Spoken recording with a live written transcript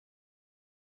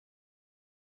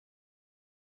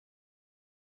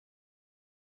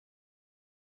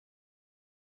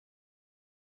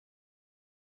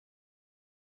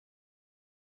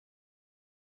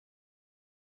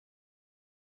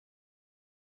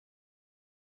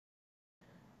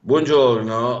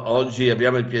Buongiorno, oggi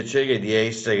abbiamo il piacere di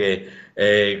essere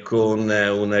con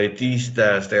un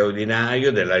artista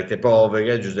straordinario dell'arte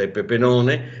povera, Giuseppe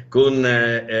Penone, con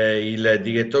il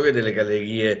direttore delle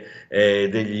Gallerie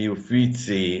degli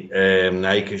Uffizi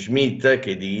Eike Schmidt,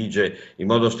 che dirige in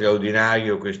modo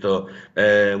straordinario questo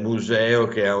museo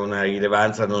che ha una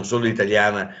rilevanza non solo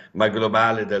italiana ma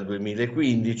globale dal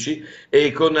 2015,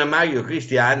 e con Mario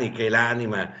Cristiani, che è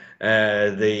l'anima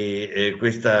di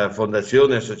questa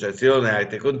fondazione, Associazione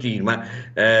Arte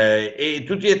Continua, e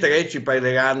tutti e tre ci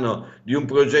parleranno di un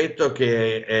progetto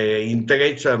che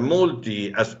intreccia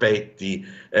molti aspetti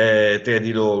tra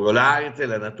di loro: l'arte,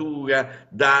 la natura,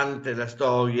 Dante, la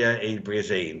storia e il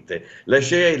presente.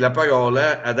 Lascerei la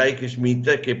parola ad Eike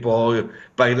Schmidt, che può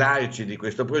parlarci di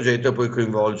questo progetto e poi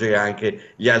coinvolgere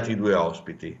anche gli altri due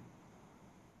ospiti.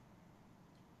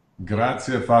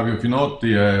 Grazie Fabio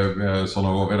Finotti,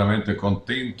 sono veramente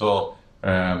contento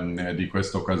di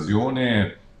questa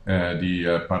occasione di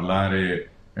parlare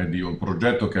di un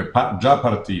progetto che è già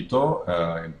partito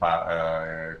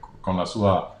con la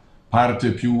sua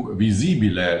parte più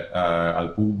visibile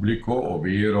al pubblico,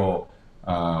 ovvero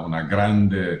una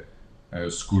grande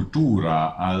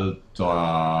scultura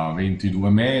alta 22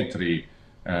 metri,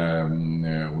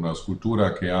 una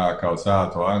scultura che ha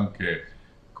causato anche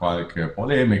qualche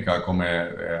polemica,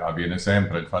 come avviene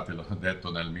sempre. Infatti l'ho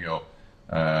detto nel mio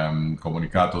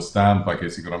comunicato stampa, che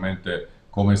sicuramente,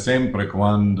 come sempre,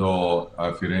 quando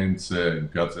a Firenze, in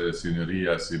Piazza della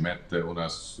Signoria, si mette una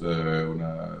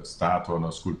statua,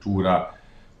 una scultura,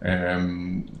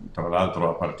 tra l'altro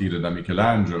a partire da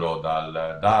Michelangelo,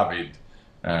 dal David,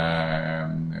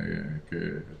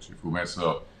 che ci fu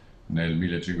messo nel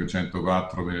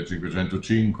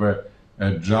 1504-1505,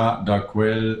 già da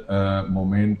quel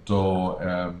momento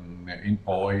in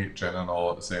poi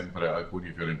c'erano sempre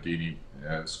alcuni fiorentini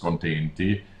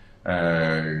scontenti,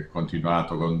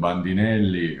 continuato con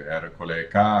Bandinelli, Ercole e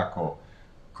Caco,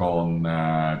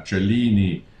 con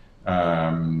Cellini,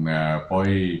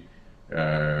 poi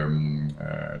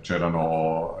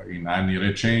c'erano in anni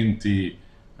recenti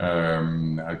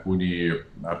alcuni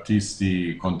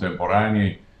artisti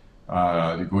contemporanei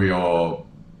di cui ho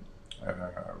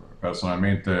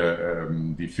personalmente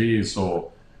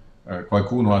difeso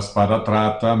qualcuno a spada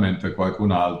tratta, mentre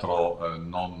qualcun altro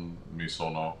non mi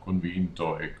sono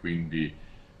convinto, e quindi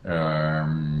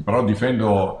però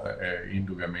difendo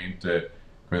indubbiamente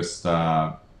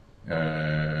questa,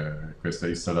 questa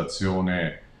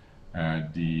installazione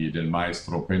del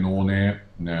maestro Penone,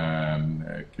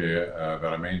 che è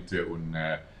veramente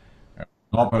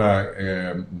un'opera,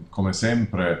 come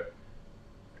sempre,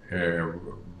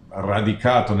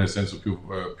 radicato nel senso più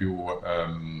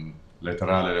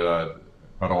letterale della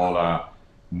parola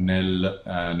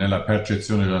nella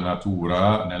percezione della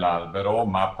natura, nell'albero,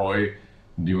 ma poi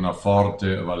di una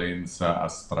forte valenza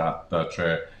astratta,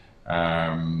 cioè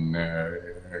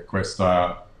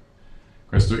questo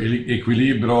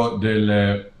equilibrio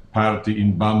delle parti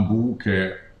in bambù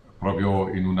che proprio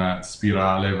in una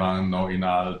spirale vanno in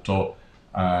alto.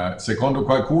 Secondo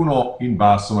qualcuno in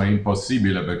basso, ma è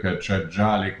impossibile perché c'è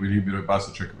già l'equilibrio in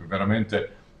basso, cioè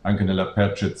veramente anche nella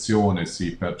percezione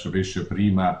si percepisce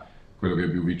prima quello che è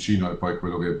più vicino e poi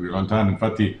quello che è più lontano.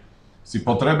 Infatti si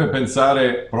potrebbe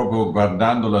pensare, proprio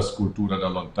guardando la scultura da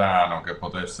lontano, che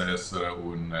potesse essere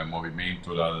un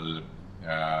movimento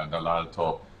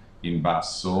dall'alto in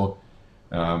basso,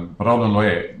 però non lo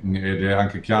è, ed è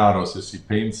anche chiaro se si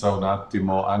pensa un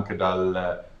attimo anche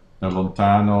da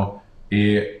lontano.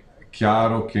 È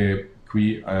chiaro che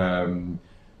qui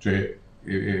cioè,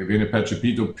 viene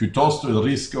percepito piuttosto il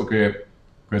rischio che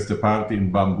queste parti in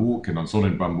bambù, che non sono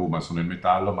in bambù ma sono in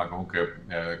metallo, ma comunque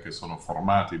che sono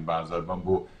formati in base al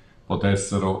bambù,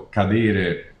 potessero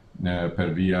cadere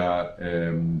per via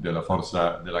della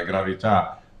forza della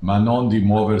gravità, ma non di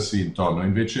muoversi intorno.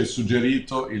 Invece è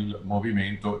suggerito il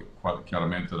movimento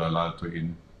chiaramente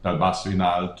dal basso in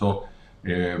alto,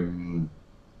 ehm,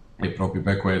 e proprio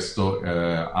per questo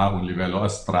a un livello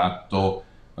astratto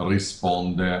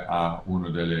risponde a una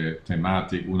delle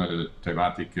tematiche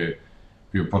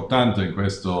più importanti in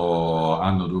questo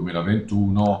anno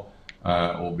 2021,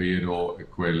 ovvero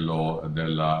quello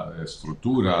della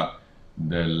struttura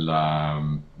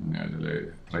delle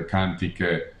tre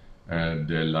cantiche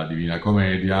della Divina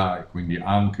Commedia, e quindi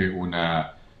anche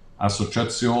una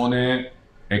associazione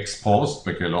ex post,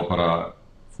 perché l'opera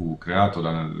fu creata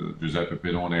da Giuseppe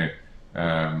Penone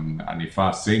anni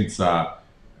fa senza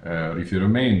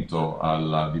riferimento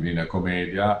alla Divina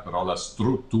Commedia, però la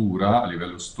struttura a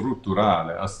livello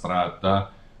strutturale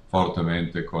astratta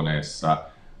fortemente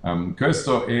connessa.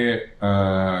 Questo è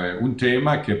un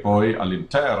tema che poi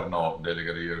all'interno delle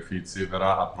Gallerie Uffizi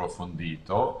verrà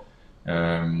approfondito,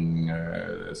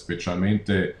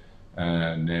 specialmente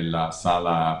nella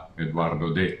sala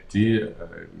Edoardo Detti,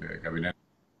 il gabinetto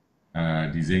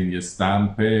disegni e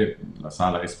stampe, la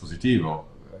sala espositiva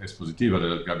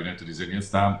del gabinetto disegni e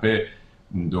stampe,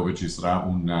 dove ci sarà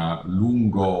un'opera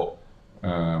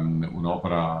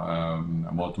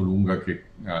molto lunga che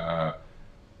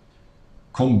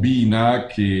combina,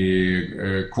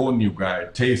 che coniuga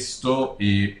il testo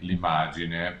e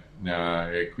l'immagine.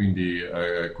 E quindi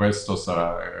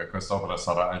quest'opera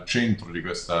sarà al centro di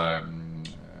questa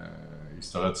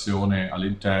installazione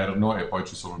all'interno, e poi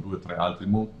ci sono due o tre altri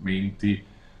momenti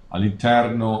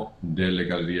all'interno delle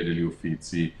gallerie degli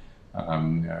Uffizi.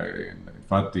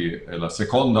 Infatti è la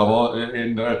seconda volta,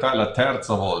 in realtà è la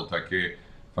terza volta che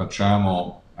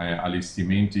facciamo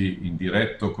allestimenti in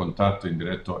diretto contatto, in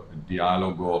diretto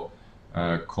dialogo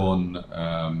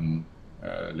con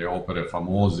le opere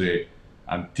famose,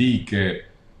 antiche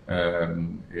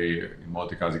e in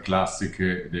molti casi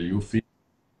classiche degli Uffizi.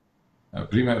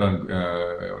 Prima era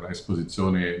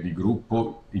un'esposizione di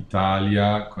gruppo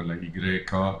Italia con la Y,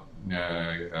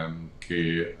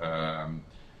 che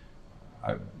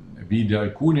vide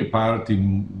alcune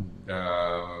parti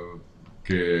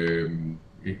che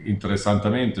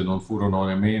interessantemente non furono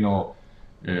nemmeno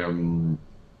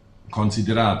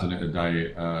considerate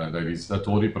dai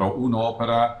visitatori, però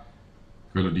un'opera,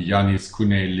 quello di Yannis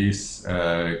Kounellis,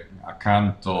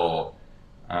 accanto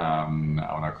a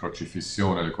una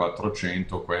crocifissione del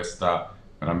 400. Questa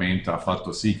veramente ha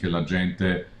fatto sì che la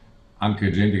gente,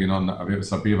 anche gente che non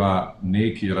sapeva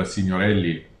né chi era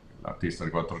Signorelli, l'artista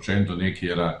del 400, né chi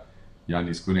era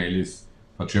Yannis Kounellis,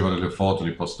 faceva delle foto,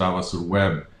 li postava sul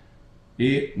web,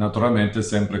 e naturalmente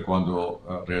sempre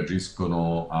quando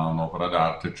reagiscono a un'opera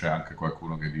d'arte c'è anche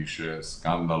qualcuno che dice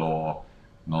scandalo,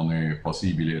 non è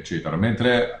possibile, eccetera.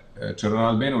 Mentre c'erano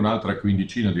almeno un'altra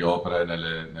quindicina di opere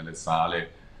nelle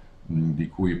sale, di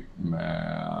cui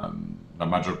la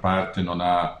maggior parte non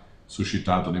ha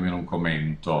suscitato nemmeno un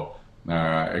commento.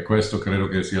 E questo credo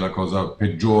che sia la cosa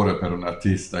peggiore per un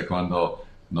artista, quando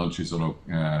non ci sono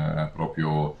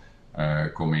proprio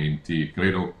commenti.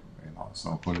 Credo, no,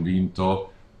 sono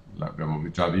convinto, l'abbiamo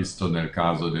già visto nel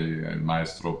caso del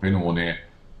maestro Penone,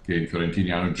 che i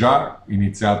fiorentini hanno già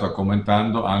iniziato a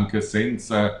commentando anche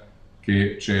senza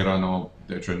che c'erano,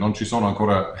 cioè non ci sono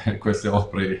ancora queste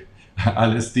opere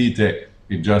allestite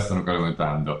e già stanno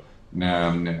commentando.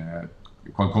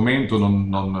 Con commento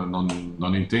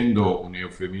non intendo un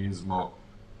eufemismo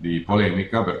di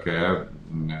polemica, perché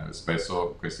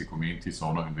spesso questi commenti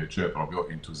sono invece proprio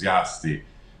entusiasti,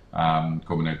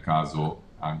 come nel caso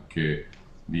anche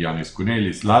di Yannis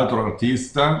Kounellis. L'altro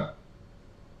artista,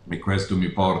 e questo mi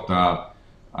porta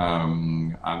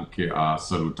anche a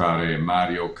salutare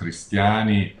Mario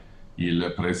Cristiani,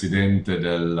 il presidente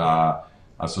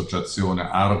dell'Associazione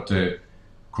Arte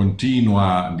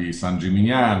Continua di San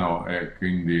Gimignano, e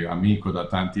quindi amico da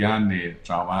tanti anni.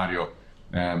 Ciao Mario.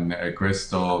 E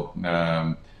questo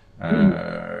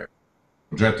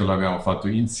progetto l'abbiamo fatto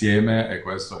insieme, e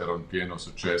questo era un pieno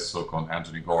successo con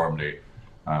Anthony Gormley,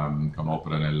 con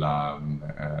opere nella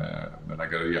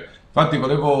galleria. Infatti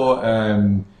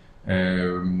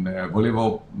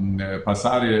volevo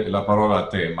passare la parola a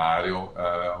te, Mario,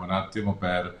 un attimo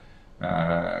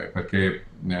perché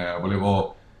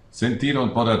volevo sentire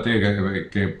un po' da te,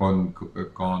 che con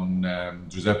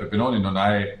Giuseppe Penone non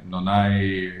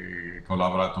hai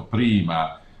collaborato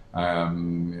prima,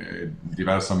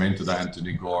 diversamente da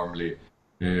Anthony Gormley,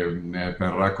 per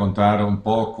raccontare un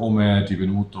po' come ti è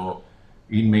venuto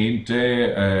in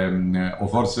mente, o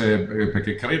forse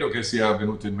perché credo che sia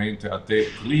venuto in mente a te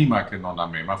prima che non a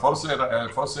me, ma forse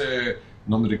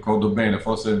non mi ricordo bene,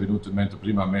 forse è venuto in mente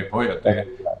prima a me, poi a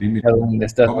te. Dimmi È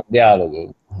stato come. un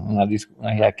dialogo, una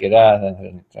chiacchierata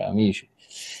tra amici.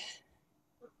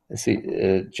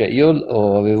 Sì, cioè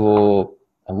avevo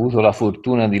avuto la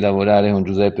fortuna di lavorare con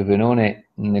Giuseppe Penone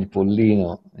nel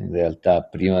Pollino, in realtà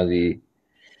prima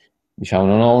diciamo,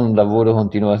 non ho un lavoro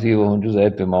continuativo con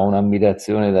Giuseppe, ma ho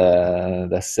un'ammirazione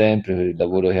da sempre per il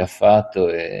lavoro che ha fatto,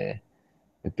 e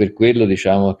per quello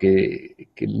diciamo che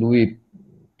lui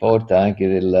porta anche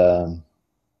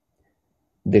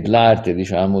dell'arte,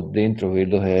 diciamo, dentro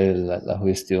quello che è la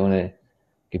questione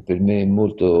che per me è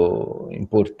molto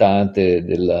importante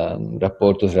del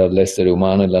rapporto tra l'essere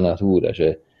umano e la natura,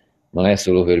 cioè non è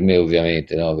solo per me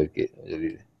ovviamente, no? Perché voglio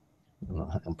dire,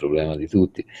 è un problema di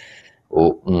tutti,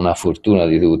 o una fortuna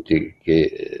di tutti,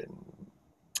 che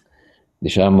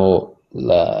diciamo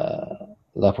la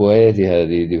poetica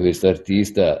di questo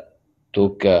artista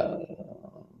tocca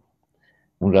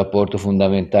un rapporto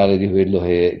fondamentale di quello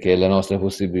che è la nostra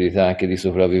possibilità anche di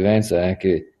sopravvivenza e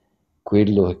anche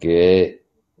quello che è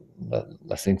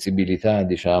la sensibilità,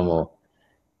 diciamo,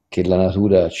 che la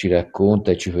natura ci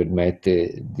racconta e ci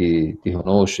permette di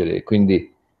conoscere.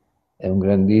 Quindi è un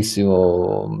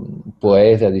grandissimo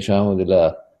poeta, diciamo,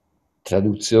 della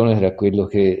traduzione tra quello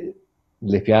che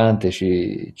le piante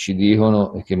ci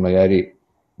dicono e che magari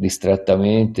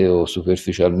distrattamente o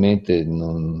superficialmente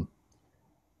non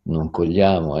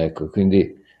cogliamo, ecco.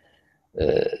 Quindi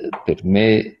per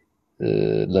me è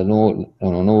un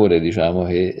onore, diciamo,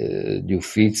 che gli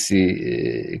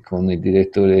Uffizi con il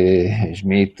direttore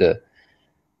Schmidt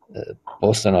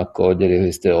possano accogliere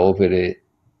queste opere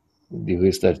di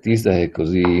questo artista che è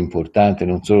così importante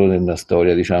non solo nella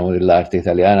storia, diciamo, dell'arte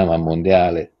italiana, ma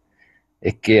mondiale,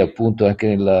 e che appunto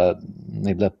anche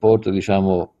nel rapporto,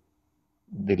 diciamo,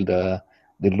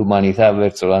 dell'umanità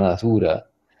verso la natura,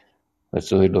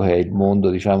 verso quello che è il mondo,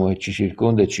 diciamo, che ci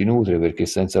circonda e ci nutre, perché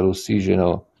senza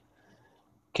l'ossigeno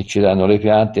che ci danno le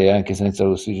piante e anche senza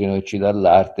l'ossigeno che ci dà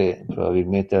l'arte,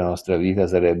 probabilmente la nostra vita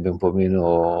sarebbe un po'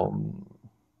 meno,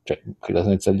 cioè quella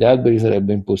senza gli alberi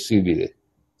sarebbe impossibile,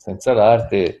 senza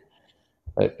l'arte,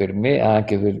 per me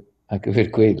anche per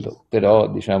quello, però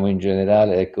diciamo in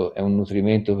generale ecco, è un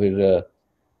nutrimento per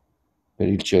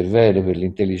il cervello, per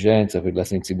l'intelligenza, per la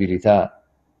sensibilità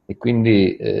e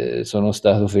quindi sono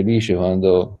stato felice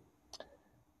quando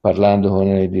parlando con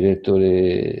il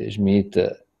direttore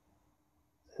Schmidt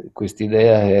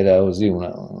quest'idea era così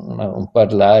un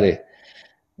parlare,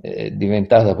 è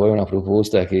diventata poi una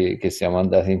proposta che siamo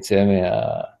andati insieme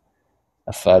a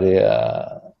fare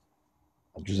a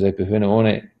Giuseppe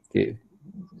Penone, che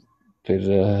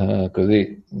per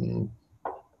così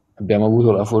abbiamo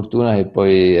avuto la fortuna che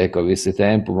poi ecco, avesse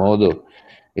tempo, modo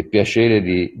e piacere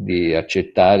di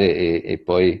accettare e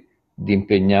poi di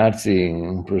impegnarsi in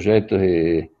un progetto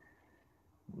che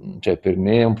cioè per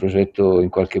me è un progetto in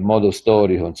qualche modo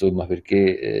storico, insomma,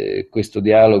 perché questo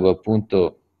dialogo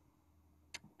appunto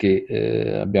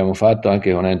che abbiamo fatto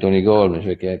anche con Anthony Gorm,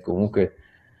 cioè che è comunque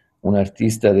un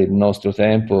artista del nostro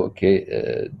tempo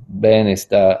che bene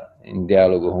sta in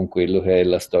dialogo con quello che è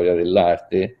la storia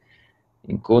dell'arte,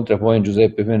 incontra poi in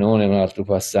Giuseppe Penone un altro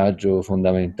passaggio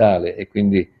fondamentale e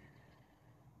quindi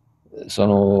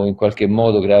sono in qualche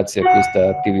modo grazie a questa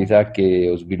attività che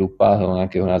ho sviluppato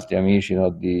anche con altri amici, no,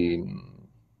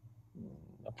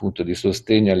 appunto di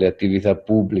sostegno alle attività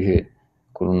pubbliche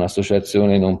con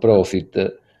un'associazione non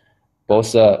profit,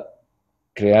 possa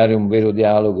creare un vero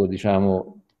dialogo,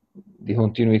 diciamo, di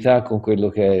continuità con quello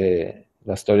che è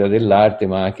la storia dell'arte,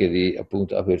 ma anche di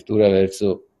appunto apertura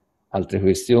verso altre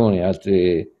questioni,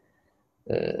 altre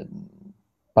eh,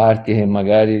 parti che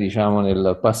magari diciamo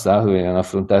nel passato venivano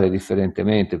affrontate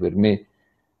differentemente. Per me,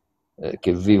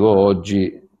 che vivo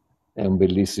oggi, è un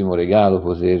bellissimo regalo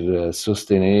poter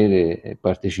sostenere e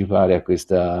partecipare a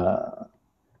questa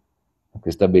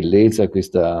bellezza, a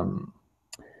questa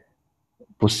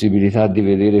possibilità di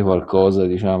vedere qualcosa,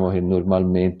 diciamo, che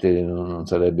normalmente non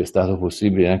sarebbe stato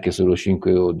possibile neanche solo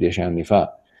 5 o 10 anni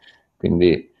fa.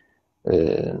 Quindi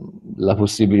eh, la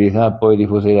possibilità poi di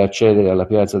poter accedere alla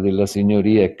Piazza della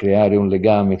Signoria e creare un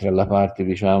legame tra la parte,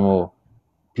 diciamo,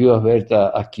 più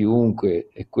aperta a chiunque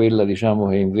e quella, diciamo,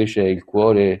 che invece è il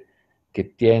cuore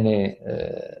che tiene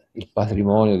il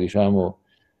patrimonio, diciamo,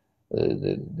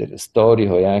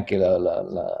 storico e anche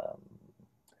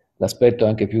l'aspetto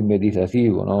anche più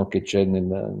meditativo, no? Che c'è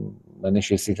nella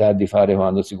necessità di fare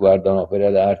quando si guarda un'opera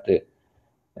d'arte,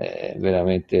 è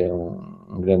veramente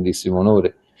un grandissimo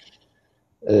onore.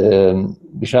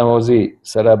 Diciamo così,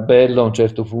 sarà bello a un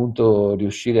certo punto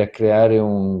riuscire a creare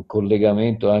un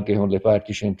collegamento anche con le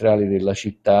parti centrali della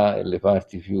città e le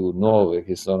parti più nuove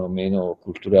che sono meno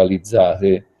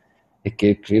culturalizzate e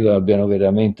che credo abbiano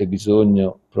veramente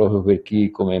bisogno, proprio per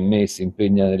chi come me si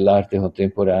impegna nell'arte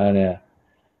contemporanea,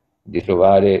 di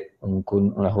trovare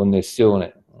una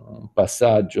connessione, un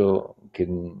passaggio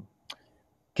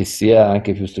che sia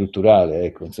anche più strutturale,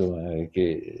 ecco, insomma,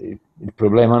 che il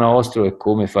problema nostro è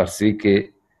come far sì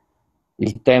che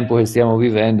il tempo che stiamo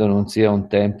vivendo non sia un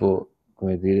tempo,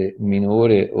 come dire,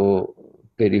 minore o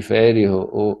periferico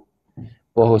o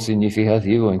poco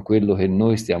significativo in quello che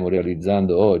noi stiamo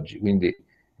realizzando oggi. Quindi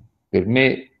per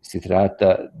me si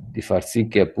tratta di far sì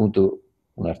che appunto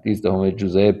un artista come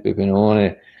Giuseppe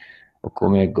Penone o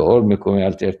come Gorm e come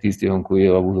altri artisti con cui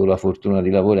ho avuto la fortuna di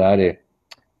lavorare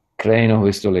creino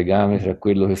questo legame tra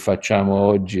quello che facciamo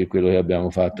oggi e quello che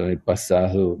abbiamo fatto nel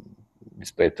passato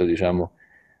rispetto, diciamo,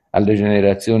 alle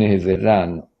generazioni che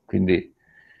verranno. Quindi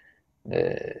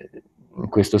in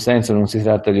questo senso non si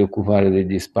tratta di occupare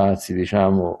degli spazi,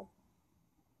 diciamo,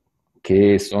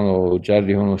 che sono già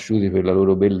riconosciuti per la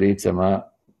loro bellezza,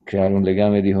 ma creare un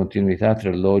legame di continuità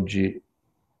tra l'oggi,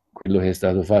 quello che è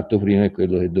stato fatto prima e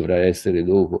quello che dovrà essere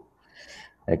dopo.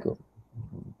 Ecco,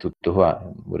 tutto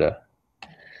qua. Ora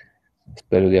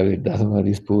spero di aver dato una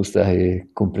risposta che è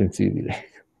comprensibile.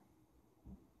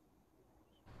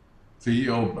 Sì,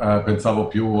 io pensavo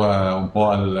più un po'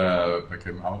 perché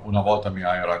una volta mi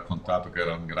hai raccontato che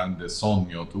era un grande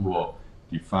sogno tuo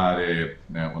di fare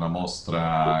una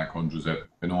mostra con Giuseppe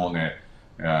Penone,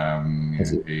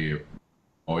 Sì. e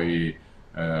poi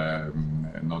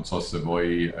non so se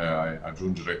vuoi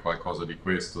aggiungere qualcosa di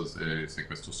questo, se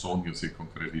questo sogno si è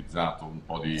concretizzato un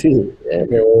po' Sì, di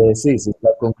più. sì, si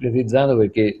sta concretizzando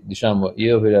perché diciamo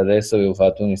io per adesso avevo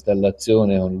fatto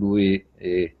un'installazione con lui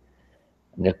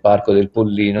nel Parco del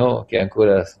Pollino che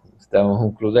ancora stiamo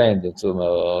concludendo, insomma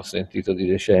ho sentito di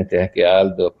recente anche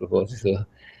Aldo a proposito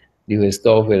di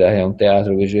quest'opera che è un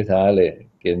teatro vegetale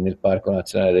che è nel Parco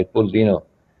Nazionale del Pollino,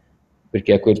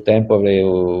 perché a quel tempo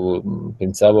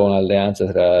pensavo a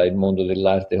un'alleanza tra il mondo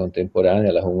dell'arte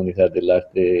contemporanea, la comunità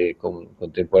dell'arte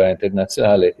contemporanea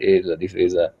internazionale e la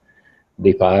difesa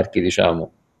dei parchi,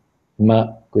 diciamo.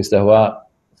 Ma questa qua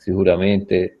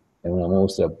sicuramente è una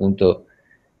mostra appunto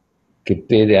che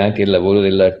vede anche il lavoro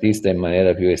dell'artista in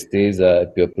maniera più estesa e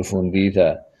più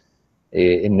approfondita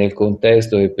e nel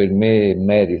contesto che per me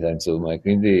merita, insomma, e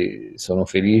quindi sono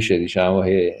felice, diciamo,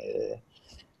 che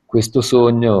questo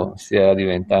sogno stia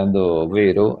diventando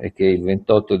vero e che il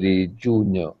 28 di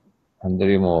giugno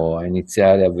andremo a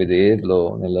iniziare a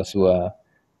vederlo nella sua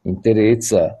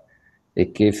interezza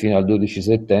e che fino al 12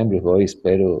 settembre poi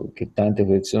spero che tante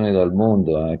persone dal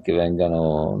mondo, anche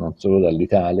vengano non solo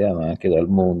dall'Italia, ma anche dal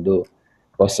mondo,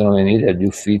 possano venire agli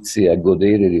Uffizi a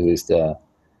godere di questa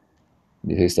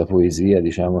poesia,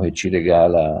 diciamo, che ci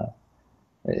regala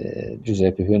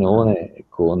Giuseppe Penone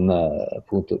con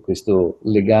appunto questo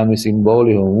legame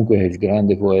simbolico comunque che il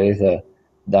grande poeta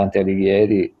Dante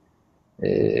Alighieri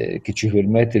che ci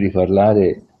permette di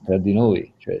parlare tra di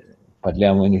noi, cioè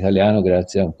parliamo in italiano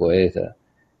grazie a un poeta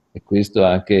e questo è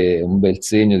anche un bel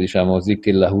segno, diciamo così,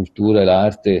 che la cultura e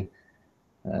l'arte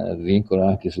vincono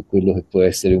anche su quello che può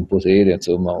essere un potere,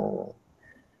 insomma, o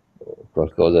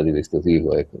qualcosa di questo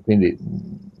tipo. Ecco. Quindi,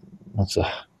 non so,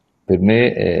 per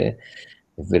me è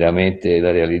veramente la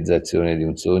realizzazione di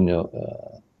un sogno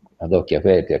ad occhi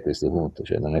aperti a questo punto,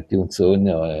 cioè non è più un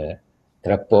sogno,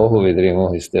 tra poco vedremo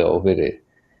queste opere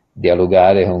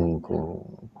dialogare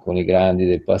con i grandi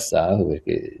del passato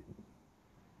perché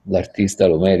l'artista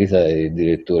lo merita e il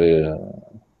direttore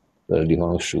l'ha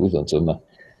riconosciuto, insomma,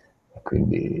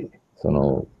 quindi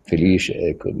sono felice,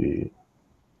 ecco, di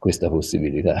questa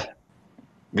possibilità.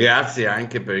 Grazie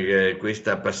anche per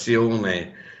questa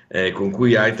passione con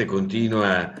cui Arte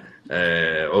Continua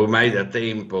ormai da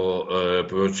tempo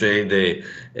procede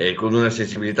con una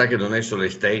sensibilità che non è solo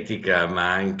estetica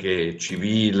ma anche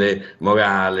civile,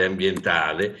 morale,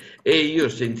 ambientale e io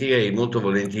sentirei molto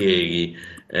volentieri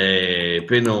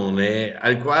Penone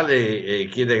al quale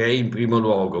chiederei in primo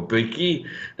luogo per chi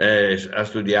ha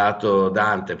studiato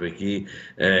Dante, per chi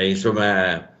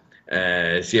insomma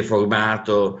si è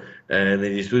formato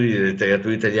negli studi di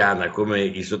letteratura italiana come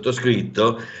il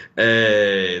sottoscritto,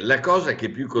 la cosa che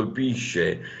più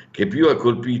colpisce, che più ha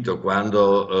colpito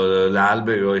quando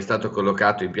l'albero è stato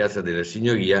collocato in Piazza della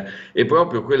Signoria è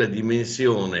proprio quella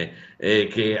dimensione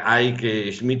che Eike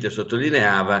Schmidt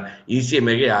sottolineava,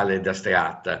 insieme reale ed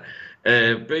astratta.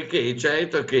 Perché è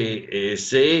certo che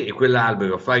se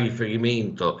quell'albero fa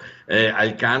riferimento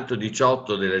al canto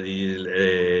 18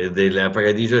 del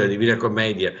Paradiso della Divina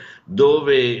Commedia,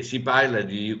 dove si parla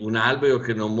di un albero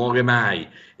che non muore mai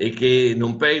e che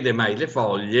non perde mai le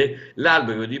foglie,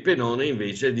 l'albero di Penone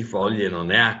invece di foglie non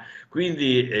ne ha.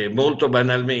 Quindi molto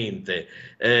banalmente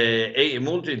è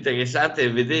molto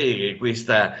interessante vedere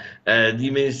questa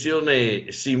dimensione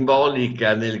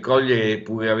simbolica nel cogliere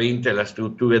puramente la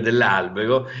struttura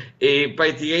dell'albero e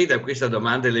partirei da questa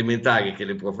domanda elementare che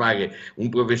le può fare un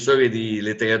professore di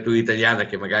letteratura italiana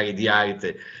che magari di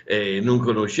arte non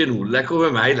conosce nulla,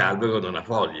 come mai l'albero non ha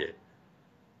foglie?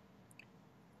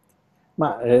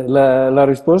 Ma la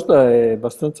risposta è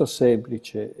abbastanza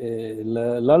semplice.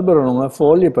 L'albero non ha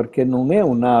foglie perché non è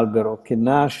un albero che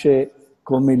nasce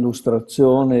come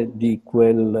illustrazione di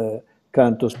quel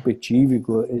canto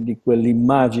specifico e di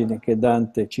quell'immagine che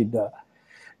Dante ci dà.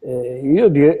 Io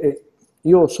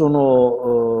io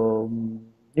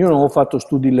non ho fatto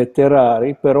studi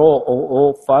letterari, però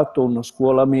ho fatto una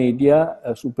scuola media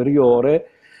superiore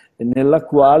nella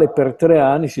quale per 3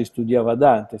 anni si studiava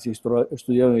Dante,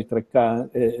 studiavano i tre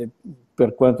canti,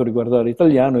 per quanto riguardava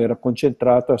l'italiano era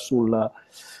concentrata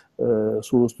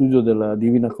sullo studio della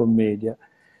Divina Commedia.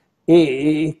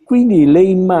 E quindi le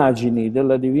immagini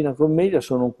della Divina Commedia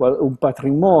sono un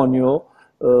patrimonio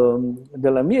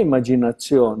della mia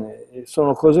immaginazione,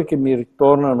 sono cose che mi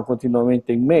ritornano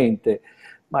continuamente in mente,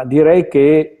 ma direi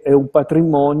che è un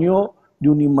patrimonio di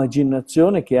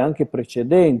un'immaginazione che è anche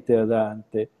precedente a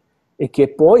Dante e che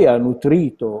poi ha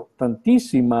nutrito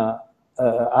tantissima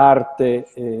arte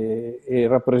e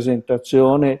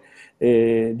rappresentazione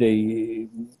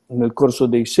nel corso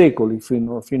dei secoli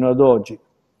fino ad oggi.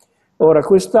 Ora,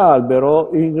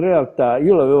 quest'albero in realtà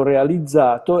io l'avevo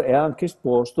realizzato e anche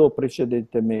esposto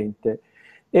precedentemente.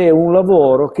 È un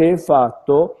lavoro che è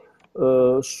fatto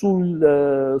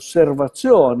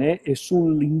sull'osservazione e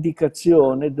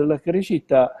sull'indicazione della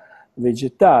crescita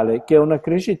vegetale, che è una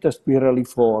crescita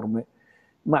spiraliforme.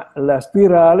 Ma la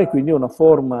spirale quindi è una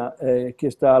forma che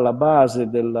sta alla base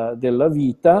della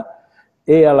vita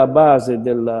e alla base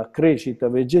della crescita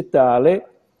vegetale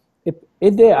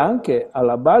ed è anche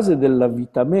alla base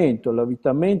dell'avvitamento.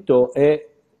 L'avvitamento è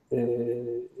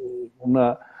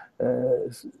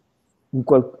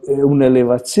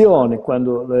un'elevazione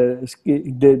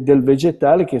del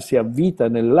vegetale che si avvita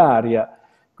nell'aria.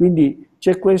 Quindi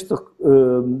c'è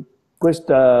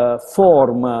questa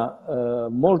forma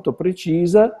molto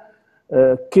precisa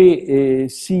che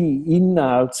si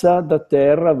innalza da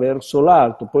terra verso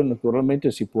l'alto. Poi naturalmente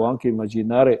si può anche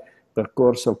immaginare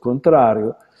percorso al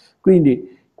contrario.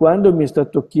 Quindi quando mi è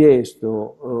stato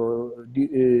chiesto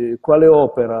quale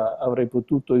opera avrei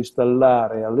potuto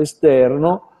installare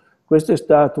all'esterno, questa è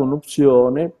stata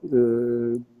un'opzione,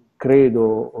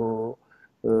 credo,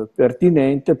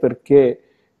 pertinente, perché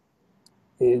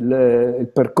il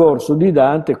percorso di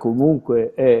Dante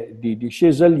comunque è di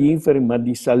discesa agli inferi, ma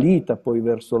di salita poi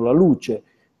verso la luce,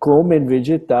 come il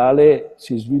vegetale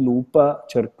si sviluppa,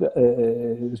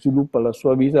 sviluppa la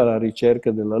sua vita alla ricerca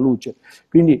della luce.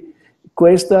 Quindi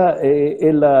questo è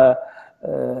il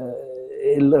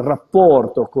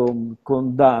rapporto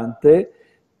con Dante,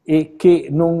 e che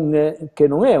non è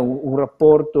un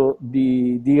rapporto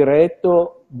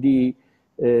diretto,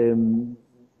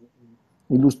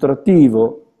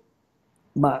 illustrativo,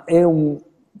 ma è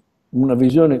una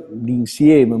visione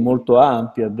d'insieme molto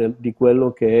ampia di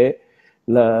quello che è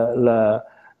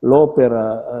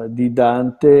l'opera di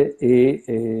Dante e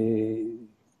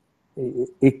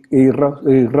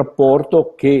il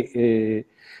rapporto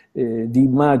di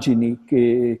immagini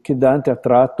che Dante ha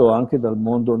tratto anche dal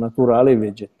mondo naturale e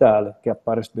vegetale, che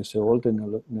appare spesse volte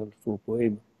nel suo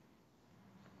poema.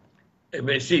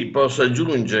 Beh, sì, posso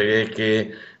aggiungere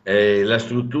che la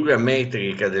struttura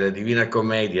metrica della Divina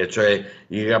Commedia, cioè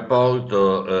il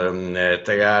rapporto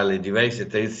tra le diverse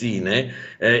terzine,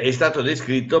 è stato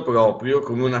descritto proprio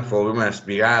come una forma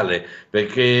spirale,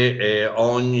 perché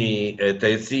ogni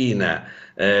terzina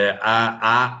ha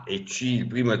A e C, il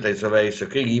primo e il terzo verso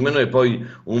che rimano, e poi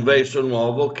un verso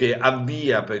nuovo che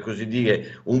avvia, per così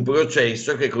dire, un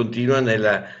processo che continua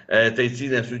nella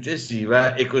terzina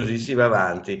successiva, e così si va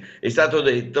avanti. È stato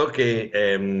detto che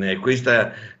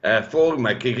questa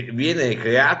forma che viene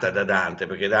creata da Dante,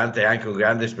 perché Dante è anche un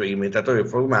grande sperimentatore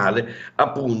formale,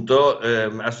 appunto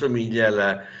assomiglia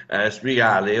alla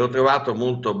spirale, e ho trovato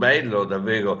molto bello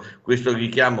davvero questo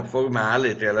richiamo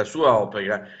formale tra la sua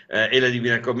opera e la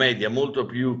Divina Commedia, molto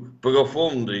più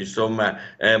profondo, insomma,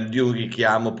 di un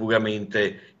richiamo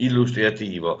puramente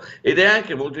illustrativo. Ed è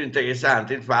anche molto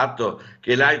interessante il fatto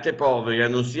che l'arte povera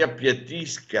non si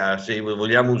appiattisca, se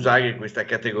vogliamo usare questa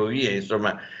categoria,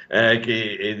 insomma,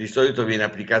 che di solito viene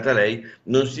applicata a lei,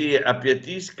 non si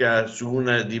appiattisca su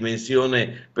una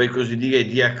dimensione, per così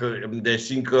dire,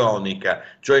 sincronica,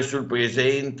 cioè sul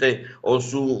presente o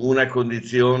su una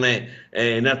condizione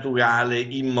naturale,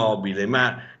 immobile,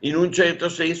 ma in un certo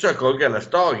senso accolga la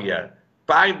storia,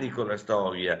 parli con la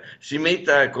storia, si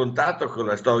metta a contatto con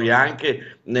la storia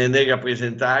anche nel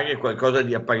rappresentare qualcosa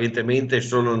di apparentemente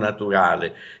solo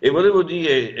naturale. E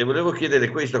volevo chiedere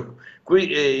questo,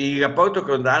 il rapporto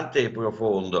con Dante è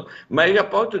profondo, ma il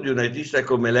rapporto di un artista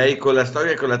come lei con la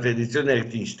storia e con la tradizione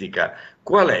artistica,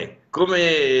 qual è? Come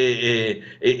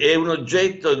è un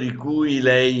oggetto di cui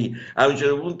lei a un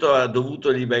certo punto ha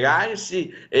dovuto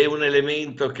liberarsi? È un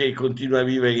elemento che continua a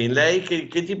vivere in lei? Che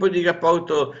tipo di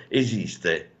rapporto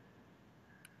esiste?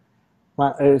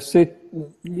 Ma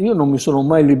io non mi sono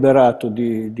mai liberato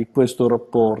di questo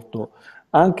rapporto,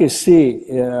 anche se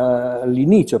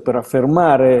all'inizio, per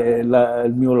affermare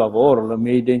il mio lavoro, la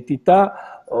mia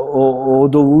identità, ho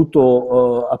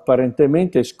dovuto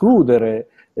apparentemente escludere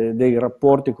dei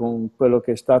rapporti con quello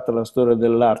che è stata la storia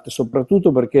dell'arte,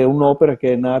 soprattutto perché è un'opera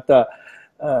che è nata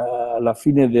alla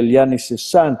fine degli anni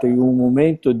 60, in un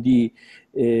momento di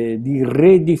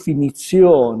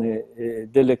ridefinizione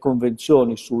delle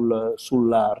convenzioni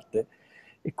sull'arte.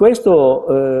 E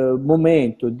questo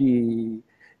momento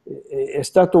è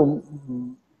stato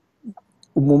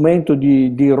un momento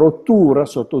di rottura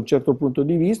sotto un certo punto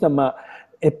di vista, ma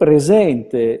è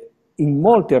presente in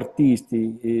molti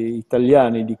artisti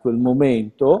italiani di quel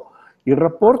momento il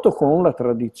rapporto con la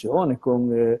tradizione,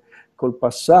 col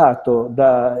passato,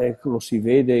 lo si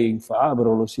vede in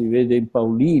Fabro, lo si vede in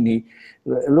Paolini,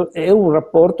 è un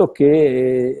rapporto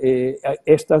che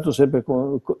è stato sempre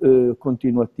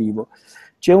continuativo.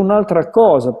 C'è un'altra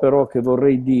cosa però che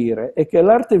vorrei dire, è che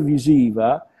l'arte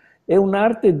visiva è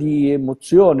un'arte di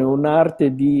emozione,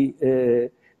 un'arte di...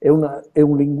 è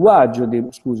un linguaggio di,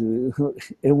 scusi,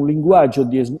 è un linguaggio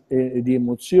di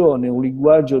emozione, un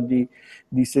linguaggio di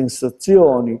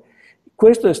sensazioni.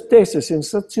 Queste stesse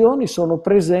sensazioni sono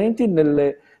presenti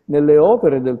nelle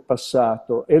opere del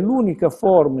passato. È l'unica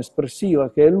forma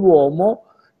espressiva che è l'uomo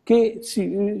che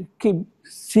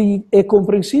è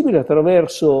comprensibile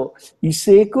attraverso i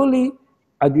secoli,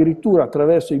 addirittura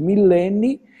attraverso i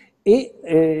millenni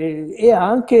e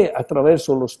anche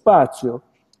attraverso lo spazio,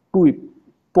 cui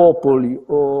popoli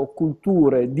o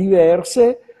culture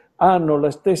diverse hanno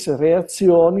le stesse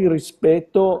reazioni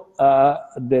rispetto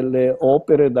a delle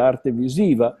opere d'arte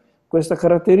visiva. Questa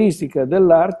caratteristica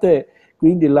dell'arte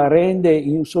quindi la rende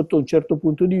sotto un certo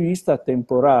punto di vista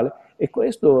temporale, e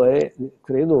questo è,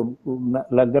 credo,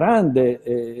 il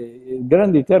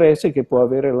grande interesse che può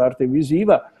avere l'arte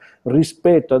visiva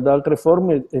rispetto ad altre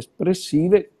forme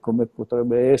espressive, come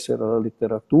potrebbe essere la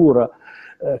letteratura,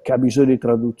 che ha bisogno di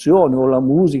traduzione, o la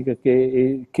musica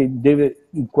che deve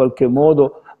in qualche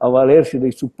modo avvalersi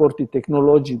dei supporti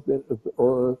tecnologici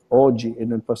oggi e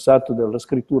nel passato della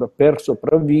scrittura per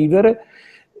sopravvivere,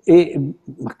 e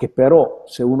che però,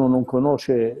 se uno non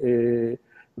conosce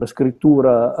la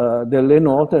scrittura delle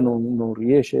note, non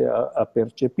riesce a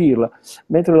percepirla,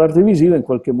 mentre l'arte visiva in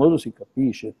qualche modo si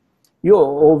capisce. Io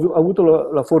ho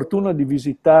avuto la fortuna di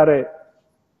visitare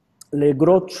le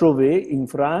Grotte Chauvet in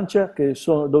Francia,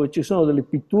 dove ci sono delle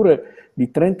pitture di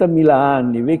 30.000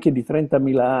 anni, vecchie di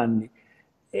 30.000 anni,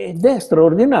 ed è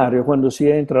straordinario quando si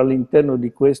entra all'interno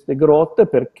di queste grotte,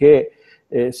 perché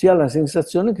si ha la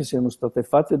sensazione che siano state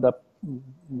fatte da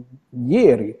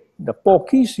ieri, da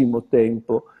pochissimo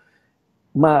tempo,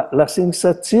 ma la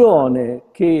sensazione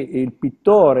che il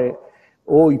pittore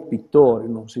o i pittori,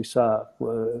 non si sa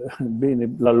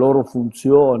bene la loro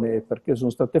funzione perché sono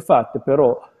state fatte,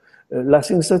 però la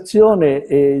sensazione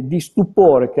di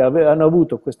stupore che hanno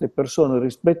avuto queste persone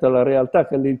rispetto alla realtà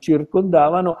che le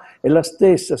circondavano è la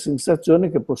stessa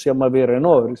sensazione che possiamo avere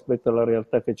noi rispetto alla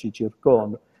realtà che ci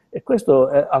circonda. E questo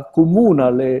accomuna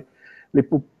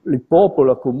il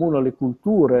popolo, accomuna le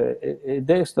culture, ed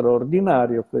è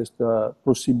straordinario questa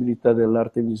possibilità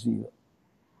dell'arte visiva.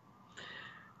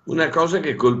 Una cosa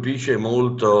che colpisce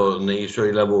molto nei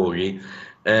suoi lavori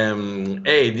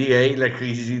è, direi, la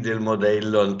crisi del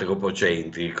modello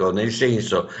antropocentrico, nel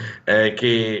senso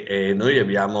che noi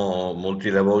abbiamo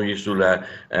molti lavori sulla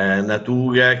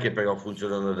natura che però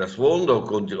funzionano da sfondo,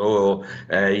 o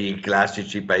i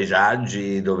classici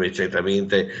paesaggi dove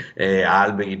certamente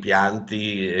alberi,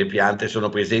 piante sono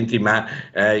presenti, ma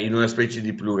in una specie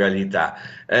di pluralità.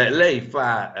 Lei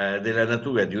fa della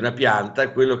natura di una pianta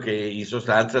quello che in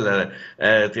sostanza la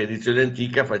tradizione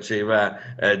antica faceva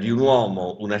di un uomo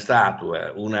una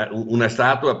statua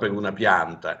per una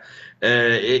pianta.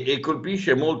 E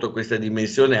colpisce molto questa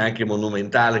dimensione anche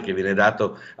monumentale che viene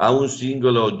dato a un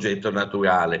singolo oggetto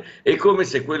naturale. È come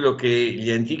se quello che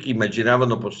gli antichi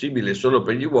immaginavano possibile solo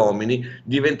per gli uomini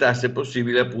diventasse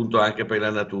possibile appunto anche per la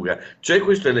natura. C'è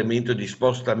questo elemento di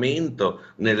spostamento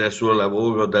nel suo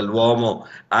lavoro dall'uomo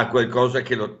a qualcosa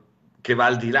che va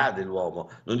al di là dell'uomo.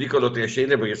 Non dico lo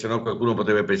trascende, perché sennò qualcuno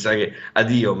potrebbe pensare a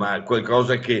Dio, ma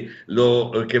qualcosa che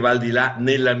va al di là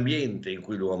nell'ambiente in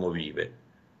cui l'uomo vive.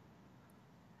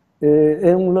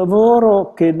 È un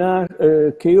lavoro che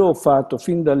io ho fatto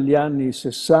fin dagli anni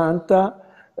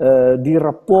 60, di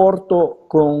rapporto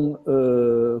con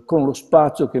lo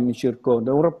spazio che mi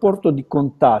circonda, un rapporto di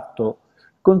contatto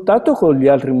con gli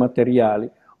altri materiali.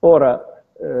 Ora,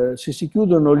 se si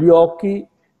chiudono gli occhi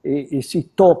e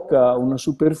si tocca una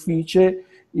superficie,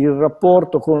 il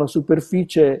rapporto con la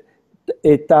superficie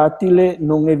è tattile,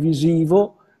 non è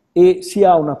visivo, e si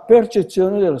ha una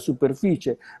percezione della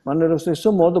superficie, ma nello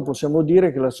stesso modo possiamo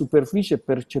dire che la superficie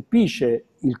percepisce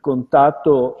il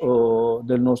contatto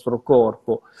del nostro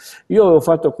corpo. Io avevo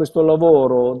fatto questo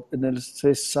lavoro nel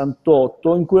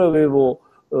 68, in cui avevo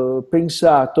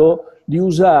pensato di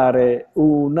usare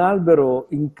un albero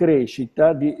in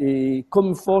crescita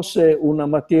come fosse una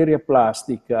materia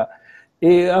plastica,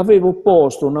 e avevo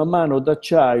posto una mano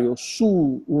d'acciaio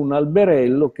su un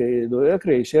alberello che doveva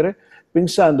crescere,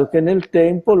 pensando che nel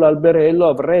tempo l'alberello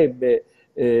avrebbe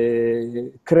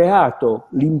creato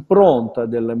l'impronta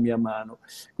della mia mano.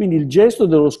 Quindi il gesto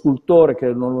dello scultore, che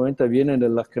normalmente avviene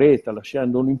nella creta,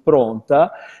 lasciando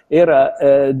un'impronta, era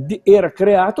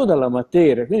creato dalla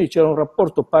materia. Quindi c'era un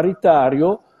rapporto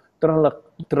paritario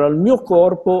tra il mio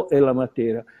corpo e la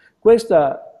materia.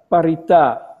 Questa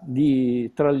parità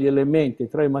tra gli elementi,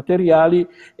 tra i materiali,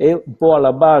 è un po'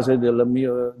 alla base della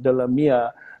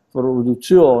mia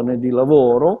produzione di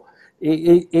lavoro,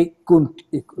 e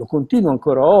lo continuo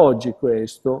ancora oggi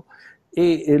questo,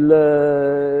 quindi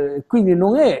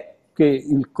non è che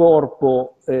il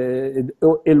corpo e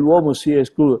l'uomo si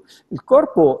escludono, il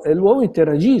corpo e l'uomo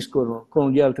interagiscono con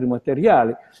gli altri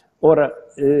materiali. Ora,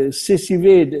 se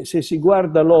si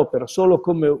guarda l'opera solo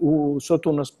come sotto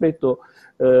un aspetto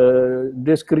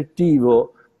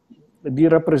descrittivo di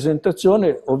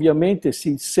rappresentazione, ovviamente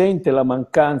si sente la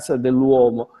mancanza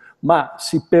dell'uomo, ma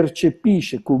si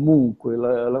percepisce comunque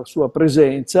la sua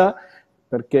presenza,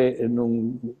 perché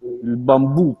il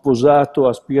bambù posato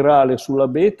a spirale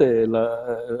sull'abete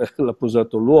l'ha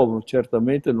posato l'uomo,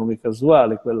 certamente non è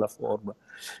casuale quella forma.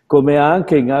 Come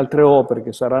anche in altre opere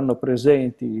che saranno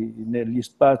presenti negli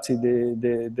spazi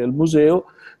del museo,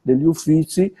 degli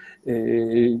Uffizi,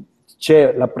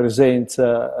 c'è la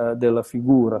presenza della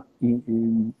figura,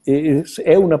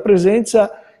 è una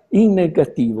presenza in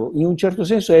negativo, in un certo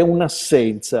senso è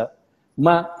un'assenza,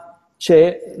 ma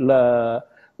c'è la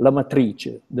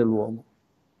matrice dell'uomo.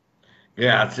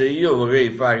 Grazie, io vorrei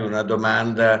fare una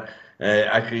domanda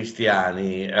a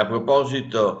Cristiani a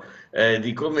proposito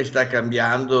di come sta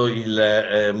cambiando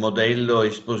il modello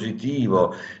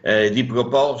espositivo di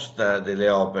proposta delle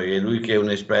opere, lui che è un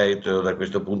esperto da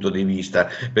questo punto di vista,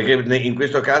 perché in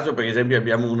questo caso per esempio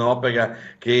abbiamo un'opera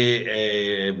che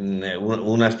è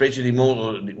una specie di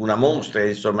una mostra,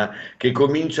 insomma, che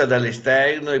comincia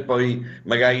dall'esterno e poi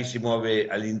magari si muove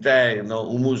all'interno,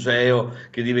 un museo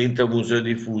che diventa un museo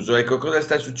diffuso. Ecco, cosa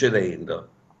sta succedendo?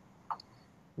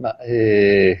 Ma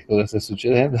cosa sta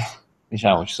succedendo?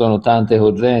 Diciamo, ci sono tante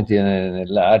correnti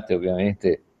nell'arte,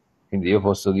 ovviamente, quindi io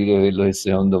posso dire quello che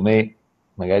secondo me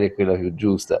magari è quella più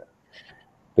giusta,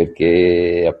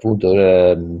 perché appunto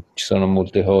ora, ci sono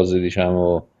molte cose,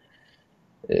 diciamo,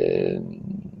 eh,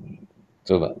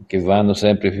 insomma, che vanno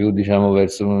sempre più, diciamo,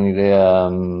 verso un'idea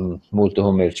molto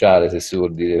commerciale, se si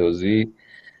vuol dire così.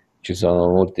 Ci sono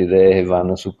molte idee che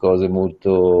vanno su cose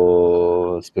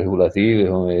molto speculative,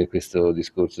 come questo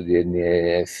discorso di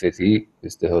NFT,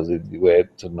 queste cose di web,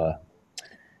 insomma,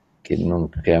 che non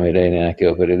chiamerei neanche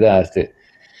opere d'arte.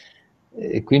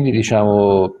 E quindi,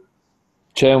 diciamo,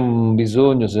 c'è un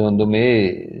bisogno, secondo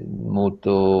me,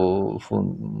 molto,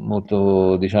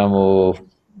 diciamo,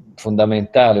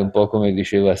 fondamentale, un po' come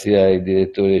diceva sia il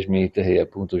direttore Schmidt che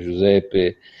appunto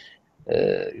Giuseppe,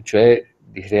 cioè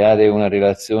di creare una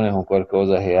relazione con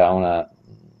qualcosa che ha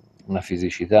una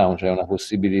fisicità, cioè una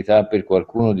possibilità per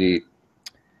qualcuno di,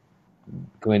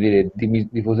 come dire,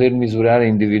 di poter misurare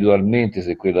individualmente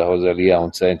se quella cosa lì ha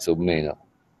un senso o meno.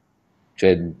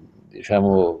 Cioè,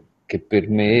 diciamo che per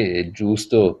me è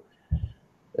giusto,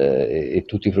 e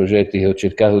tutti i progetti che ho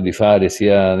cercato di fare,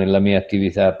 sia nella mia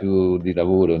attività più di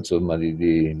lavoro, insomma,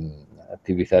 di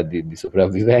attività di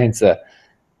sopravvivenza,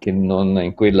 che non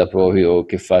in quella proprio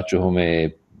che faccio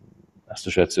come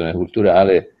associazione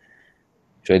culturale,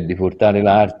 cioè di portare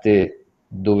l'arte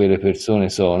dove le persone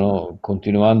sono,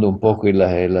 continuando un po' quella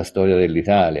che è la storia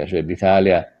dell'Italia, cioè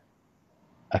l'Italia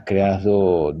ha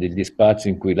creato degli spazi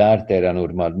in cui l'arte era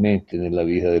normalmente nella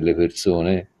vita delle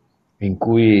persone, in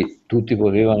cui tutti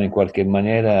potevano in qualche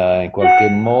maniera, in qualche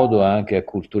modo anche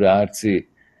acculturarsi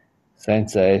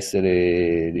senza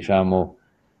essere, diciamo,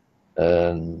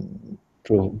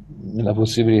 nella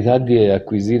possibilità di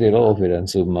acquisire l'opera,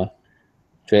 insomma.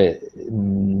 Cioè,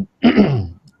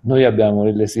 noi abbiamo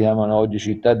quelle che si chiamano oggi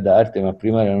città d'arte, ma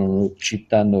prima erano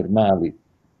città normali,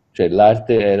 cioè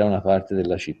l'arte era una parte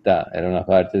della città, era una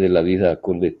parte della vita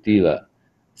collettiva,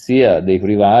 sia dei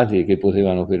privati che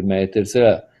potevano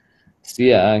permettersela,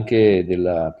 sia anche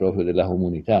proprio della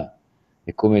comunità.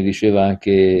 E come diceva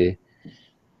anche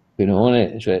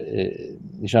Penone, cioè,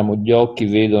 diciamo, gli occhi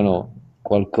vedono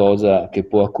qualcosa che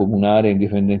può accomunare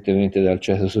indipendentemente dal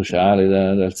ceto sociale,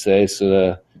 dal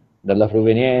sesso, dalla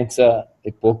provenienza,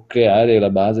 e può creare la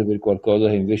base per qualcosa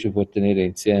che invece può tenere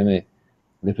insieme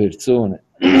le persone,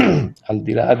 al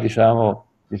di là, diciamo,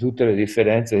 di tutte le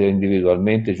differenze che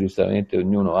individualmente, giustamente,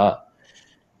 ognuno ha.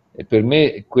 E per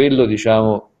me quello,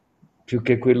 diciamo, più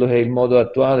che quello che è il modo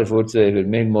attuale, forse per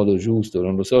me è il modo giusto.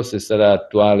 Non lo so se sarà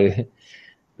attuale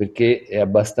perché è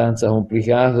abbastanza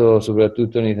complicato,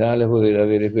 soprattutto in Italia, poter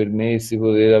avere permessi,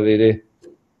 poter avere...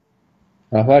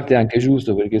 Da una parte è anche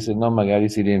giusto perché se no magari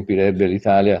si riempirebbe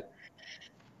l'Italia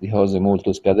di cose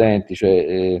molto scadenti,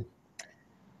 cioè,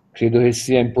 credo che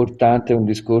sia importante un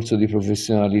discorso di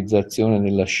professionalizzazione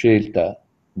nella scelta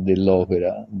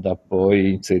dell'opera da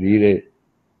poi inserire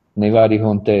nei vari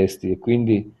contesti e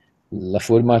quindi la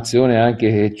formazione anche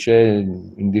che c'è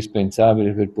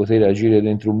indispensabile per poter agire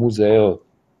dentro un museo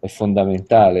è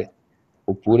fondamentale,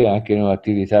 oppure anche in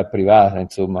un'attività privata,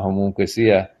 insomma, comunque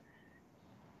sia,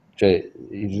 cioè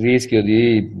il rischio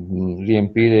di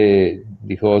riempire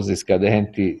di cose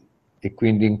scadenti e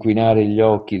quindi inquinare gli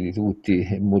occhi di tutti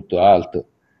è molto alto,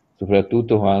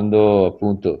 soprattutto quando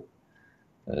appunto,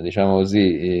 diciamo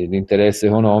così, l'interesse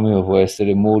economico può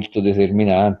essere molto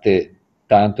determinante,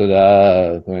 tanto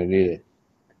da, come dire,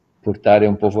 portare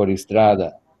un po' fuori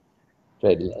strada.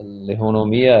 Cioè,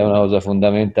 l'economia è una cosa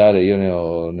fondamentale,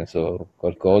 io ne so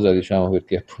qualcosa, diciamo,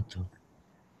 perché appunto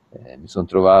mi sono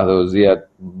trovato così a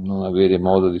non avere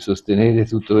modo di sostenere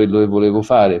tutto quello che volevo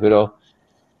fare, però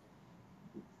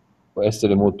può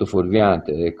essere molto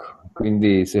fuorviante, ecco.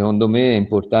 Quindi secondo me è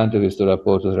importante questo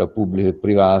rapporto tra pubblico e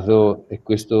privato e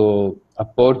questo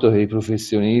apporto che i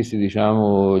professionisti,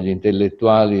 diciamo, gli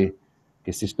intellettuali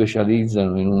che si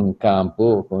specializzano in un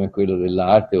campo come quello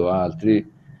dell'arte o altri,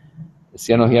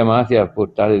 siano chiamati a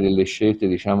portare delle scelte,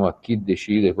 diciamo, a chi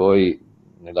decide poi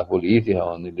nella politica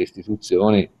o nelle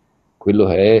istituzioni quello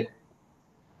che è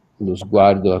lo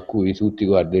sguardo a cui tutti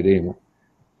guarderemo.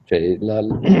 Cioè,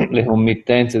 le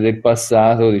committenze del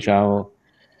passato, diciamo,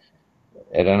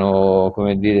 erano,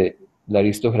 come dire, gli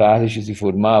aristocratici si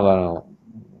formavano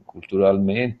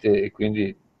culturalmente e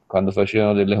quindi quando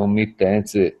facevano delle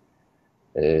committenze,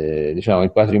 diciamo,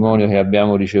 il patrimonio che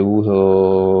abbiamo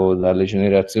ricevuto dalle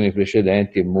generazioni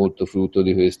precedenti è molto frutto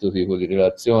di questo tipo di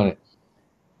relazione.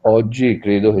 Oggi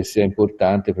credo che sia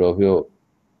importante proprio,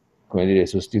 come dire,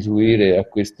 sostituire a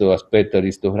questo aspetto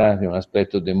aristocratico un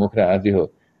aspetto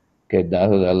democratico che è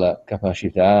dato dalla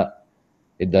capacità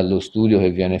e dallo studio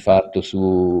che viene fatto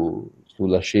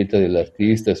sulla scelta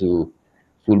dell'artista, sul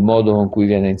modo con cui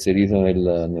viene inserito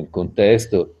nel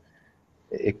contesto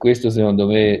e questo secondo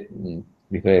me,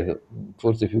 ripeto,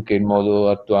 forse più che il modo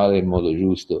attuale è il modo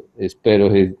giusto e spero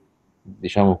che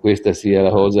diciamo, questa sia la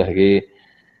cosa che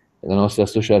la nostra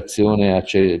associazione ha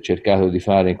cercato di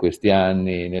fare in questi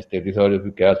anni nel territorio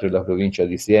più che altro della provincia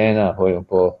di Siena, poi un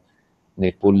po'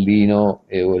 nel Pollino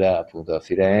e ora appunto a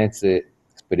Firenze.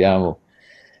 Speriamo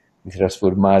di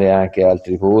trasformare anche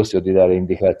altri posti o di dare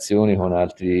indicazioni con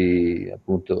altri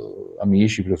appunto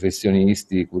amici,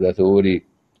 professionisti, curatori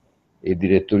e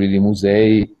direttori di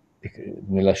musei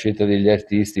nella scelta degli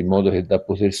artisti in modo che da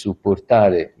poter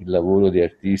supportare il lavoro di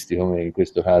artisti come in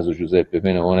questo caso Giuseppe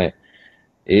Penone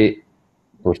e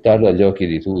portarlo agli occhi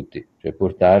di tutti, cioè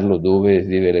portarlo dove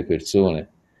vive le persone.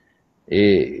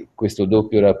 E questo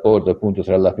doppio rapporto appunto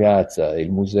tra la piazza e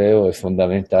il museo è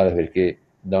fondamentale perché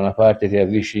da una parte ti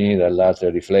avvicini, dall'altra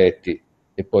rifletti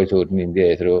e poi torni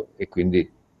indietro e quindi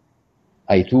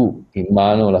hai tu in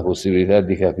mano la possibilità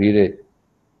di capire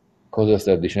cosa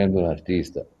sta dicendo un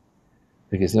artista,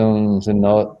 perché se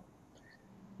no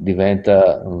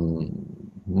diventa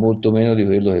molto meno di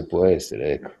quello che può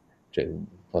essere, ecco. Cioè,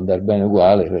 può andare bene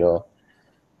uguale, però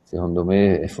secondo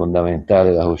me è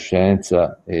fondamentale la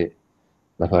coscienza e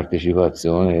la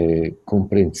partecipazione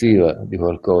comprensiva di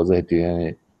qualcosa che ti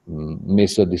viene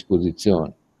messo a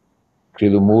disposizione.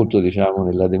 Credo molto, diciamo,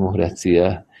 nella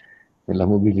democrazia, nella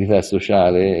mobilità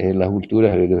sociale e la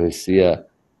cultura credo che sia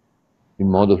il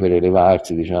modo per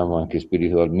elevarsi, diciamo, anche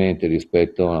spiritualmente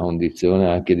rispetto a una condizione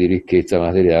anche di ricchezza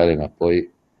materiale, ma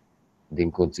poi di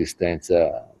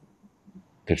inconsistenza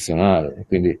personale.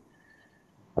 Quindi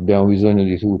abbiamo bisogno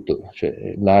di tutto,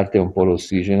 cioè, l'arte è un po'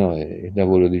 l'ossigeno e il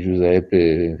lavoro di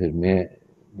Giuseppe per me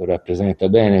lo rappresenta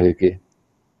bene perché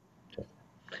cioè,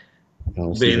 è un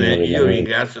ossigeno Bene, per la io mente.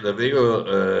 ringrazio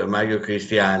davvero Mario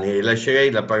Cristiani e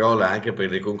lascerei la parola anche per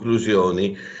le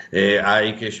conclusioni a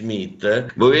Eike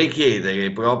Schmidt. Vorrei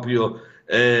chiedere proprio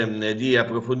di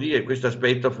approfondire questo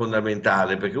aspetto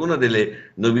fondamentale, perché una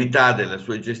delle novità della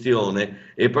sua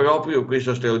gestione è proprio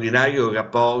questo straordinario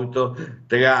rapporto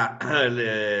tra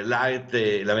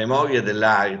l'arte, la memoria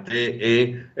dell'arte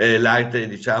e l'arte,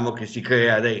 diciamo, che si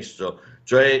crea adesso.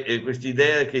 Cioè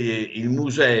quest'idea che il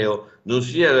museo non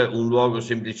sia un luogo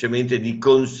semplicemente di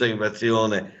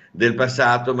conservazione del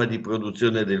passato, ma di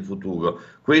produzione del futuro.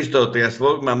 Questo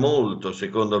trasforma molto,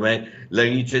 secondo me, la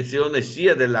ricezione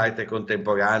sia dell'arte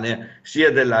contemporanea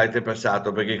sia dell'arte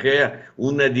passato, perché crea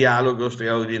un dialogo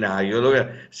straordinario. Allora,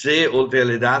 se oltre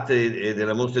alle date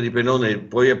della mostra di Penone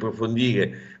puoi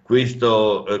approfondire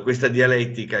questa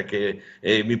dialettica che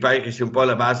mi pare che sia un po'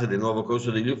 alla base del nuovo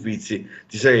corso degli Uffizi,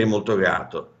 ti sarei molto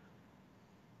grato.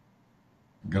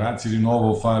 Grazie di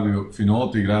nuovo Fabio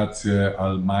Finotti, grazie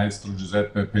al maestro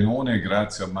Giuseppe Penone,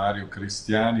 grazie a Mario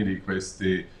Cristiani di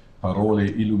queste parole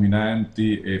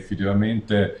illuminanti e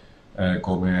effettivamente,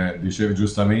 come dicevi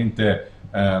giustamente,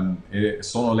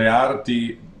 sono le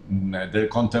arti del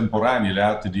contemporaneo, le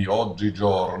arti di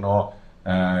oggigiorno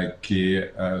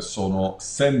che sono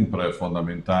sempre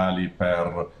fondamentali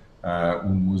per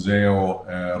un museo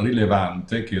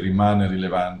rilevante, che rimane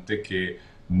rilevante, che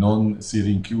non si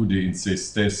rinchiude in se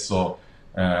stesso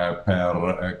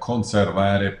per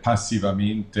conservare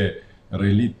passivamente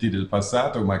relitti del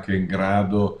passato, ma che è in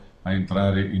grado a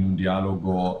entrare in un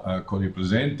dialogo con il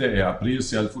presente e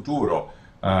aprirsi al futuro.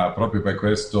 Proprio per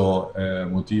questo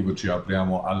motivo ci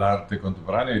apriamo all'arte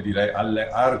contemporanea e direi alle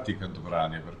arti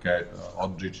contemporanee, perché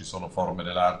oggi ci sono forme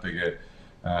dell'arte che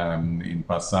in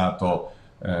passato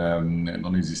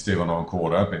non esistevano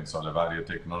ancora, penso alle varie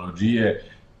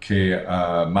tecnologie che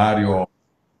Mario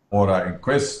ora in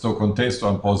questo contesto è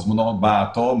un po'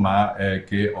 snobbato, ma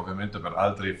che ovviamente per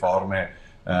altre forme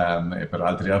e per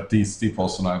altri artisti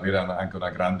possono avere anche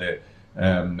una grande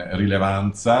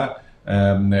rilevanza,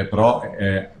 però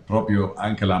proprio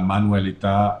anche la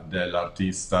manualità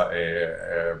dell'artista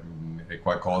è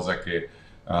qualcosa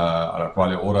alla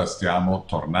quale ora stiamo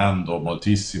tornando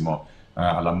moltissimo,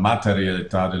 alla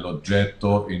materialità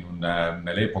dell'oggetto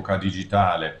nell'epoca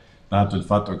digitale, dato il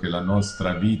fatto che la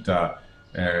nostra vita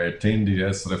tende ad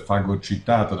essere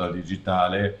fagocitata dal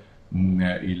digitale,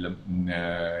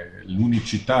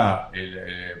 l'unicità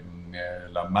e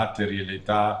la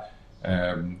materialità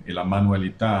e la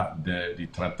manualità di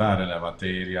trattare la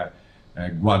materia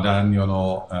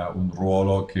guadagnano un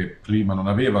ruolo che prima non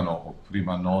avevano o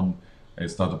prima non è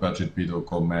stato percepito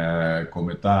come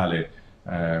tale.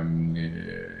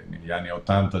 Negli anni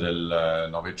 80 del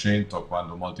Novecento,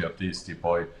 quando molti artisti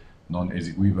poi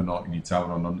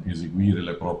iniziavano a non eseguire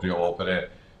le proprie opere,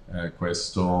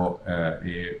 questo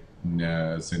è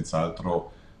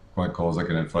senz'altro qualcosa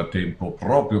che nel frattempo,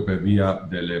 proprio per via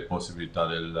delle possibilità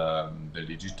del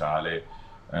digitale,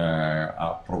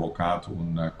 ha provocato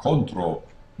un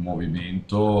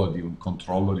contromovimento di un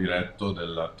controllo diretto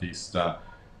dell'artista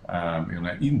e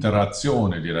una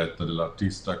interazione diretta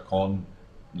dell'artista con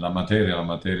la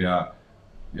materia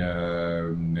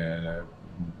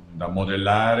da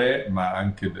modellare, ma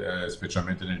anche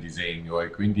specialmente nel disegno, e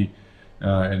quindi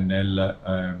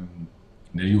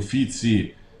negli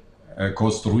Uffizi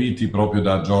costruiti proprio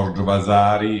da Giorgio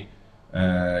Vasari,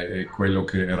 quello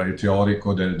che era il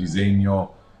teorico del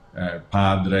disegno,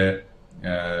 padre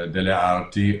delle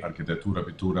arti, architettura,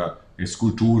 pittura e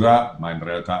scultura, ma in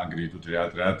realtà anche di tutte le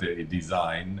altre arti, e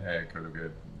design, quello che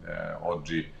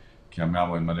oggi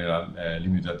chiamiamo in maniera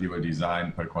limitativa il design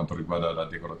per quanto riguarda la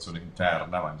decorazione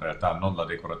interna, ma in realtà non la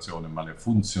decorazione, ma le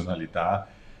funzionalità.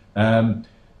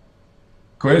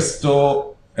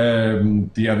 Questo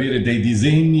di avere dei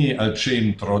disegni al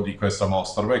centro di questa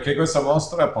mostra, perché questa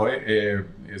mostra poi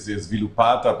si è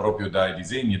sviluppata proprio dai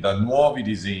disegni, da nuovi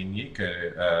disegni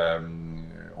che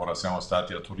ora siamo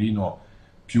stati a Torino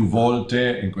più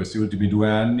volte in questi ultimi 2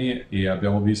 anni e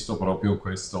abbiamo visto proprio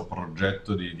questo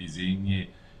progetto di disegni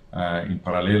in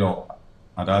parallelo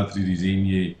ad altri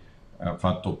disegni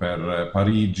fatto per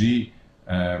Parigi,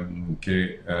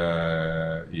 che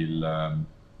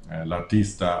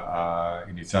l'artista ha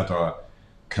iniziato a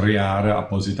creare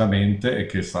appositamente e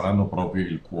che saranno proprio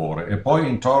il cuore. E poi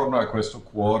intorno a questo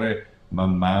cuore,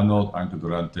 man mano, anche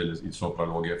durante i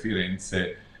sopralluoghi a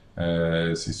Firenze,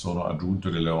 si sono aggiunte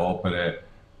delle opere,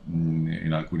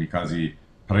 in alcuni casi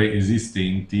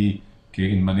preesistenti, che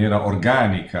in maniera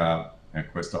organica,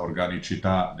 questa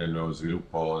organicità dello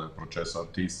sviluppo del processo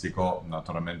artistico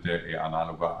naturalmente è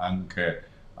analoga anche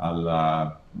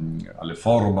alle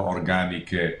forme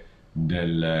organiche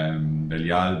degli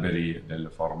alberi, delle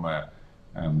forme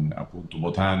appunto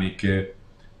botaniche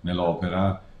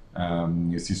nell'opera,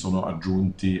 si sono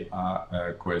aggiunti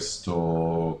a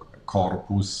questo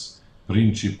corpus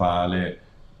principale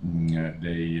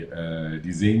dei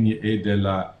disegni e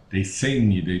dei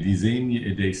segni, dei disegni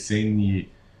e dei segni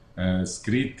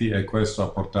scritti, e questo ha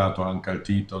portato anche al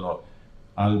titolo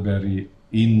Alberi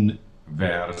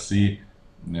In-Versi,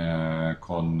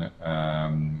 con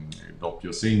il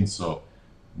doppio senso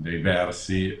dei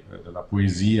versi, della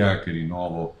poesia che di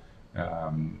nuovo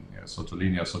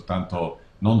sottolinea soltanto,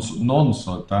 non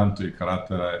soltanto il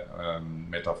carattere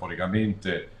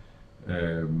metaforicamente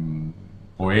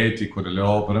poetico delle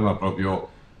opere, ma proprio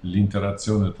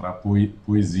l'interazione tra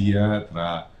poesia,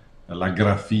 tra la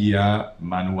grafia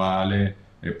manuale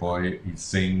e poi il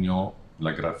segno,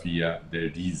 la grafia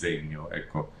del disegno,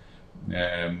 ecco.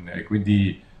 E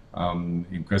quindi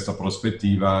in questa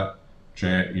prospettiva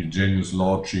c'è il genius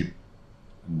loci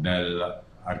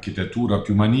dell'architettura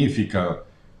più magnifica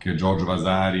che Giorgio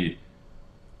Vasari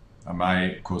ha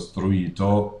mai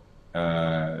costruito,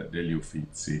 degli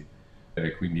Uffizi.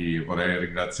 E quindi vorrei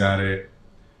ringraziare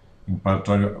in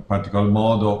particolar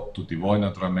modo tutti voi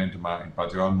naturalmente, ma in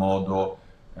particolar modo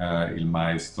il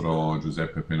maestro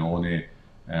Giuseppe Penone,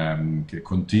 che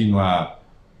continua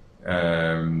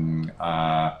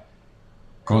a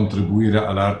contribuire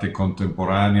all'arte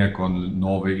contemporanea con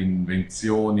nuove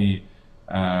invenzioni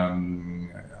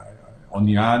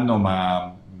ogni anno,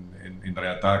 ma in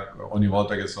realtà ogni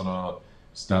volta che sono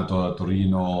stato a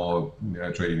Torino,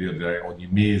 cioè direi ogni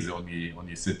mese,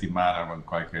 ogni settimana, con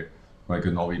qualche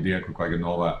nuova idea, con qualche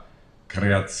nuova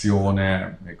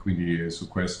creazione, e quindi su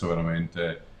questo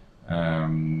veramente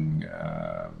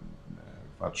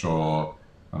faccio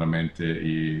veramente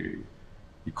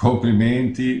i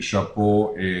complimenti,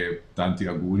 chapeau e tanti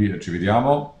auguri, e ci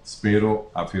vediamo, spero,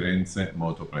 a Firenze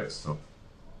molto presto.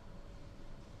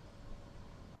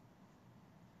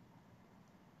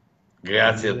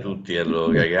 Grazie a tutti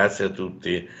allora, grazie a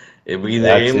tutti. E Grazie.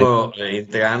 brinderemo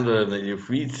entrando negli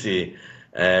Uffizi,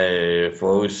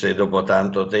 forse dopo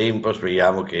tanto tempo,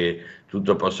 speriamo che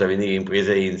tutto possa venire in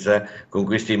presenza, con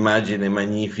questa immagine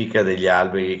magnifica degli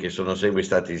alberi che sono sempre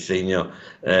stati il segno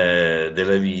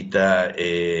della vita,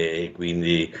 e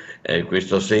quindi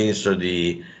questo senso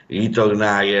di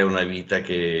ritornare a una vita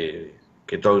che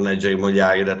torna a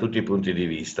germogliare da tutti i punti di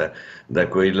vista, da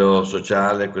quello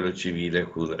sociale a quello civile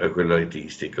a quello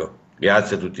artistico.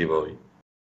 Grazie a tutti voi.